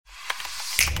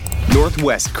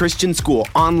Northwest Christian School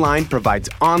Online provides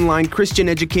online Christian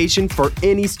education for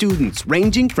any students,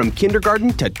 ranging from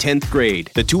kindergarten to 10th grade.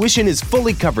 The tuition is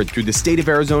fully covered through the state of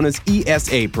Arizona's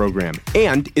ESA program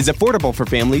and is affordable for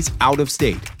families out of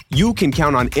state. You can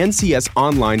count on NCS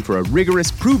Online for a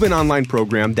rigorous, proven online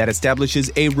program that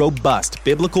establishes a robust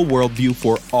biblical worldview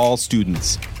for all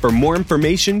students. For more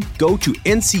information, go to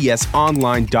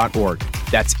ncsonline.org.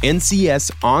 That's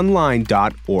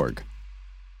ncsonline.org.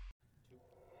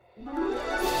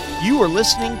 You are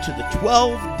listening to the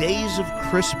 12 Days of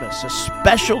Christmas, a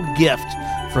special gift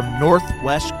from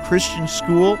Northwest Christian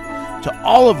School to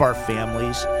all of our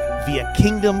families via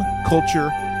Kingdom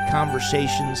Culture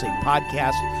Conversations, a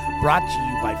podcast brought to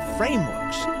you by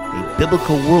Frameworks, a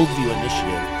biblical worldview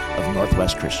initiative of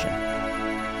Northwest Christian.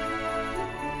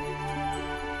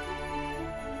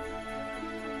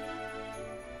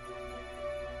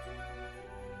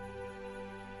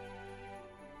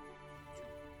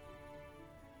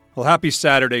 Well, happy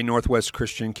Saturday, Northwest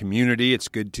Christian community. It's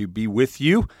good to be with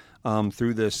you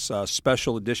through this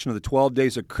special edition of the 12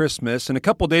 Days of Christmas. And a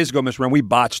couple days ago, Mr. Ren, we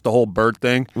botched the whole bird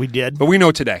thing. We did. But we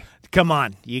know today. Come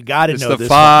on. You got to know this. It's the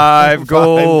five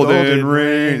golden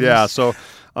rings. Yeah, so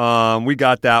we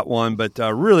got that one. But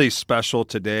really special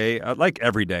today, like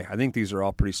every day. I think these are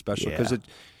all pretty special because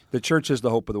the church is the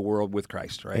hope of the world with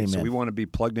Christ, right? Amen. So we want to be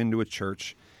plugged into a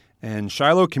church. And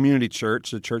Shiloh Community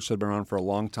Church, the church that's been around for a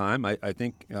long time, I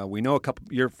think we know a couple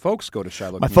of your folks go to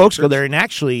Shiloh Community Church. My folks go there, and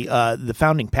actually the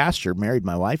founding pastor married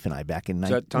my wife and I back in...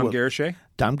 Is that Tom Garachet?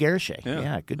 Tom Garachet.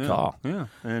 Yeah, good call. Yeah.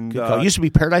 And good call. It used to be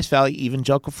Paradise Valley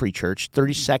Evangelical Free Church,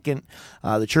 32nd.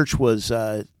 The church was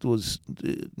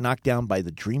knocked down by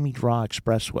the Dreamy Draw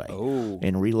Expressway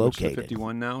and relocated. Which is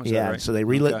 51 now? Is that right? So they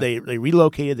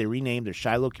relocated, they renamed their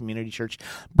Shiloh Community Church.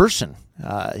 Burson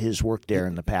has worked there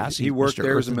in the past. He worked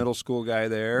there as a middle school guy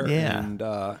there.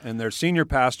 Yeah. And their senior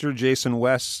pastor, Jason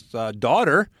West's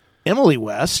daughter, Emily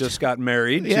West, just got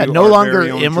married. Yeah, to no our longer very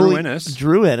own Emily.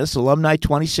 Drew Ennis, alumni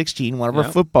 2016, one of our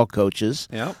football coaches.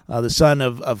 Yep. The son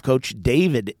of Coach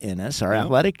David Ennis, our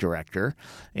athletic director,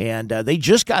 and they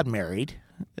just got married.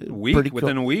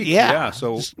 Within a week. Yeah.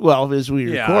 So as we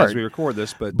record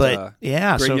this, but great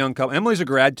young couple. Emily's a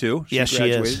grad too. She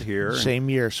graduated is. Here. Same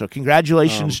year. So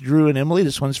congratulations, Drew and Emily.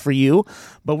 This one's for you.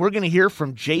 But we're going to hear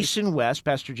from Jason West,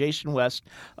 Pastor Jason West.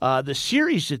 The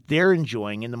series that they're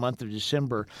enjoying in the month of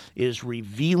December is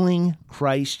Revealing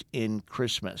Christ in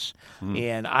Christmas.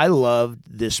 And I loved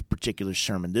this particular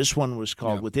sermon. This one was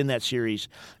called, within that series,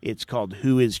 it's called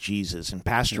Who is Jesus? And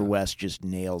Pastor West just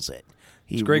nails it.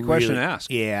 It's a great question to ask.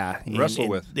 Yeah. Wrestle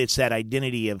with. It's that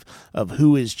identity of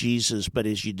who is Jesus, but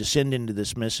as you descend into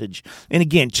this message, and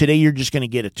again, today you're just going to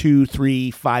get a 2,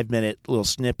 3, 5-minute little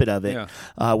snippet of it.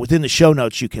 Yeah. Within the show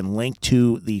notes, you can link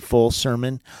to the full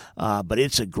sermon, but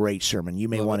it's a great sermon. You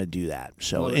may want to do that.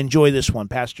 So enjoy this one.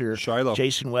 Pastor Shiloh.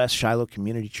 Jason West, Shiloh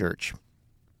Community Church.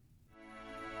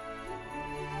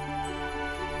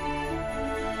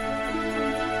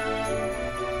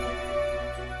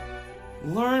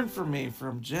 Learn from me,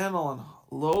 from gentle and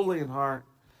lowly in heart,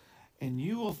 and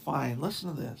you will find,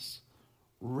 listen to this,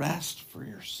 rest for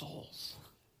your souls.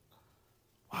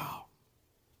 Wow.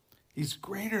 He's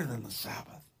greater than the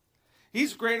Sabbath.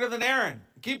 He's greater than Aaron.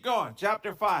 Keep going.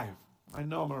 Chapter 5. I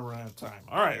know I'm going to run out of time.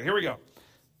 All right, here we go.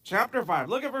 Chapter 5.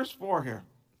 Look at verse 4 here.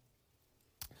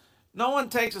 No one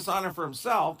takes this honor for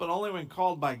himself, but only when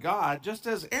called by God, just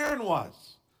as Aaron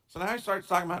was. So now he starts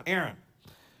talking about Aaron.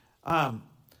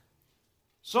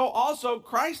 So also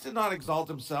Christ did not exalt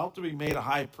himself to be made a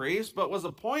high priest, but was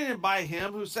appointed by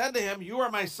him who said to him, "You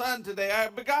are my son, today I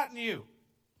have begotten you."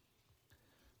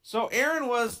 So Aaron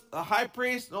was the high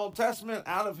priest in the Old Testament.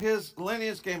 Out of his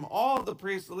lineage came all of the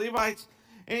priests, the Levites.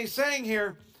 And he's saying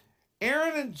here,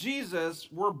 Aaron and Jesus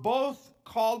were both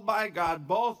called by God,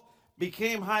 both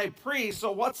became high priests.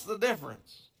 So what's the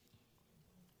difference?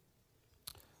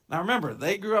 Now remember,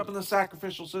 they grew up in the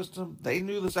sacrificial system. They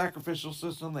knew the sacrificial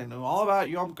system. They knew all about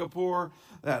Yom Kippur,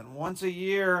 that once a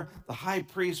year the high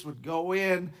priest would go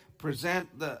in,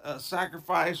 present the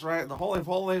sacrifice, right? The Holy of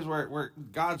Holies where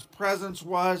God's presence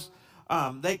was.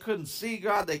 They couldn't see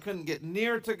God. They couldn't get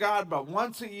near to God. But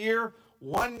once a year,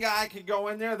 one guy could go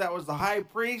in there. That was the high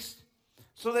priest.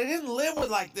 So they didn't live with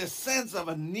like this sense of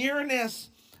a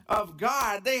nearness of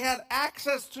God. They had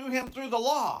access to him through the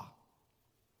law.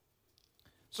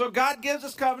 So God gives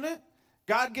us covenant.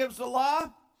 God gives the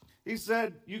law. He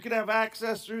said you can have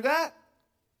access through that.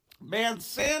 Man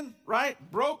sinned, right?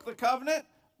 Broke the covenant.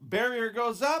 Barrier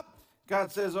goes up.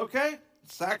 God says, okay,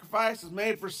 sacrifice is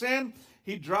made for sin.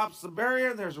 He drops the barrier,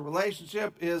 and there's a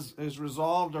relationship is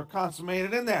resolved or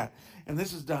consummated in that. And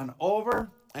this is done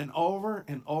over and over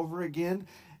and over again.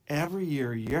 every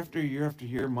year, year after year after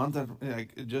year, month after,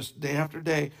 like just day after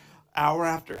day, hour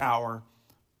after hour.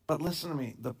 But listen to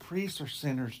me, the priests are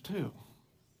sinners too.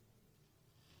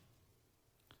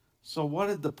 So what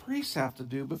did the priest have to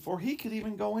do before he could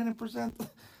even go in and present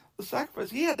the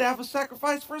sacrifice? He had to have a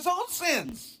sacrifice for his own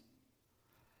sins.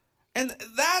 And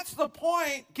that's the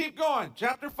point. Keep going.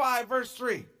 Chapter 5, verse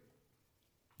 3.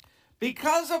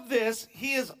 Because of this,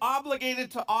 he is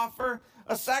obligated to offer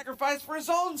a sacrifice for his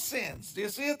own sins. Do you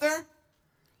see it there?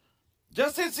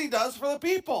 Just as he does for the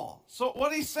people. So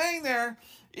what he's saying there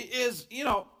is,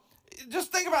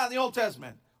 just think about it in the Old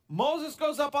Testament. Moses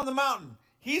goes up on the mountain.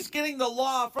 He's getting the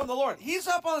law from the Lord. He's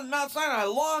up on Mount Sinai a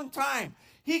long time.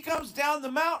 He comes down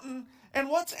the mountain, and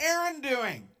what's Aaron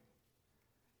doing?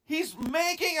 He's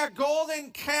making a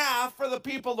golden calf for the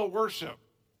people to worship.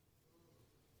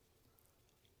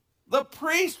 The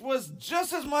priest was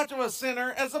just as much of a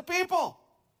sinner as the people.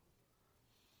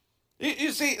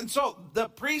 You see, and so the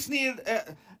priests needed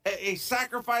a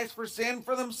sacrifice for sin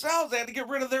for themselves. They had to get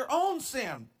rid of their own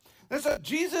sin. And so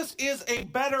Jesus is a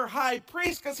better high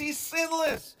priest because he's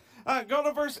sinless. Go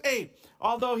to verse 8.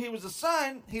 Although he was a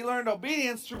son, he learned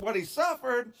obedience through what he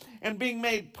suffered, and being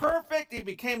made perfect, he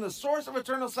became the source of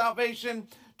eternal salvation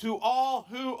to all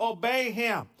who obey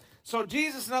him. So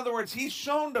Jesus, in other words, he's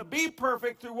shown to be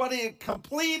perfect through what he had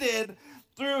completed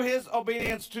through his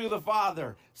obedience to the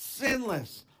Father.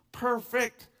 Sinless,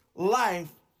 perfect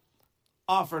life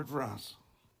offered for us.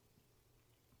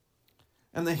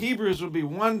 And the Hebrews would be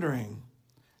wondering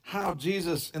how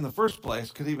Jesus, in the first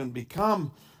place, could even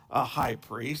become a high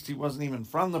priest. He wasn't even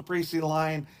from the priestly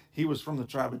line. He was from the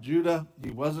tribe of Judah. He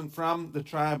wasn't from the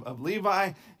tribe of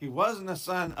Levi. He wasn't a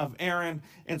son of Aaron.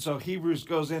 And so Hebrews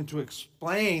goes in to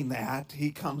explain that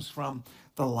he comes from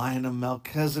the line of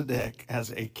Melchizedek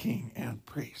as a king and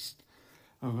priest.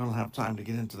 We don't have time to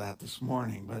get into that this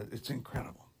morning, but it's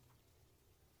incredible.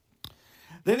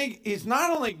 Then he's not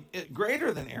only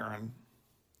greater than Aaron,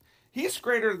 he's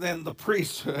greater than the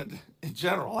priesthood in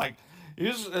general. Like, you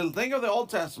just think of the Old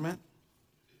Testament.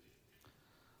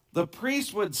 The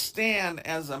priest would stand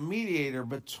as a mediator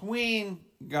between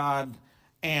God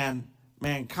and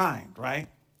mankind, right?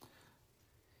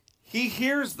 He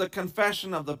hears the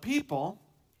confession of the people.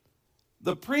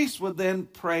 The priest would then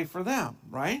pray for them,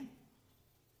 right?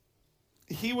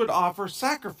 He would offer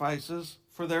sacrifices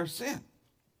for their sin.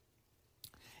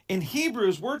 In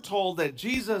Hebrews, we're told that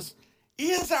Jesus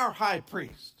is our high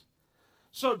priest.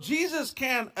 So Jesus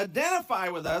can identify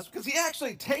with us because he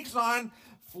actually takes on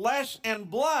flesh and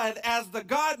blood as the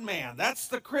God-man. That's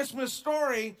the Christmas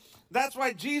story. That's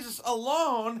why Jesus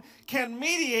alone can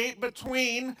mediate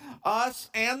between us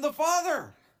and the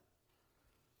Father.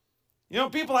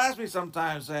 People ask me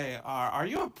sometimes, say, are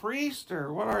you a priest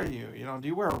or what are you? Do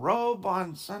you wear a robe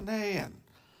on Sunday? And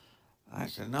I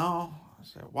said, no. I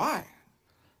said, why?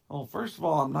 Well, first of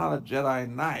all, I'm not a Jedi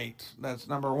Knight. That's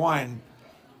number one.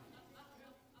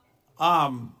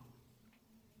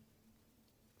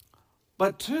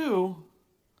 But two,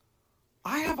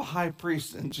 I have a high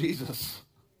priest in Jesus.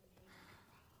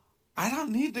 I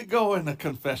don't need to go in a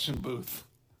confession booth.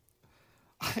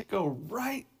 I go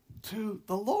right to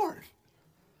the Lord.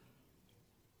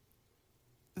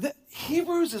 The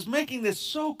Hebrews is making this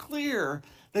so clear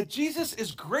that Jesus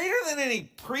is greater than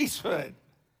any priesthood.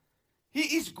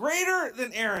 He's greater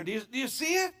than Aaron. Do you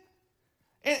see it?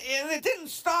 And it didn't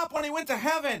stop when he went to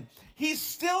heaven. He's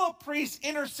still a priest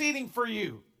interceding for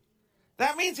you.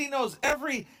 That means he knows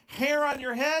every hair on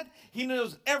your head. He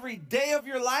knows every day of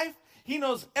your life. He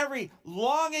knows every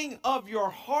longing of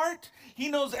your heart. He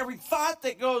knows every thought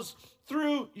that goes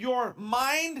through your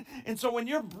mind. And so when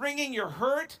you're bringing your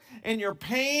hurt and your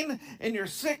pain and your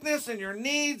sickness and your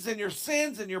needs and your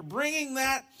sins and you're bringing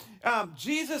that,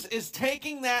 Jesus is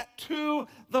taking that to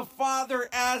the Father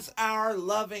as our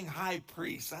loving high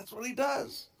priest. That's what he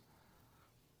does.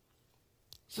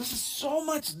 So this is so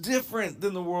much different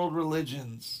than the world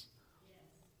religions.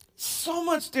 So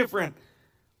much different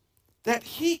that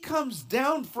he comes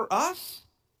down for us,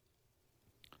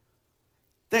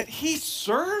 that he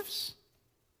serves.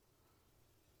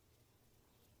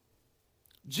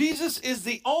 Jesus is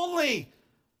the only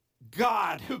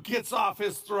God who gets off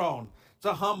his throne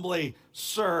to humbly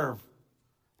serve.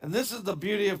 And this is the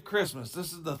beauty of Christmas.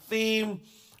 This is the theme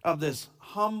of this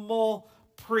humble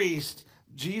priest,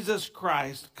 Jesus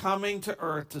Christ, coming to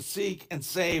earth to seek and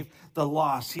save the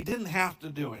lost. He didn't have to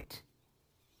do it,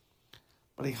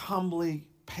 but he humbly,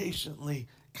 patiently,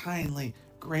 kindly,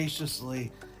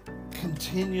 graciously,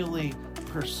 continually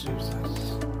pursues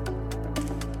us.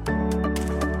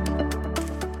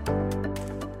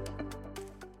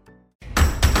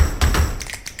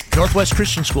 Northwest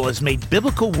Christian School has made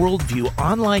Biblical Worldview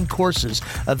online courses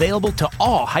available to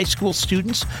all high school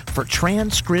students for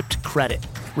transcript credit,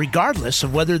 regardless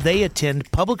of whether they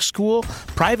attend public school,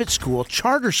 private school,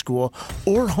 charter school,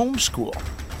 or homeschool.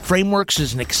 Frameworks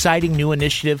is an exciting new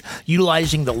initiative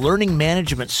utilizing the learning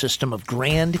management system of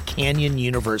Grand Canyon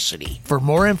University. For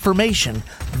more information,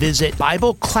 visit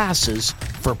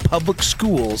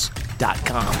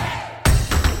BibleClassesForPublicSchools.com.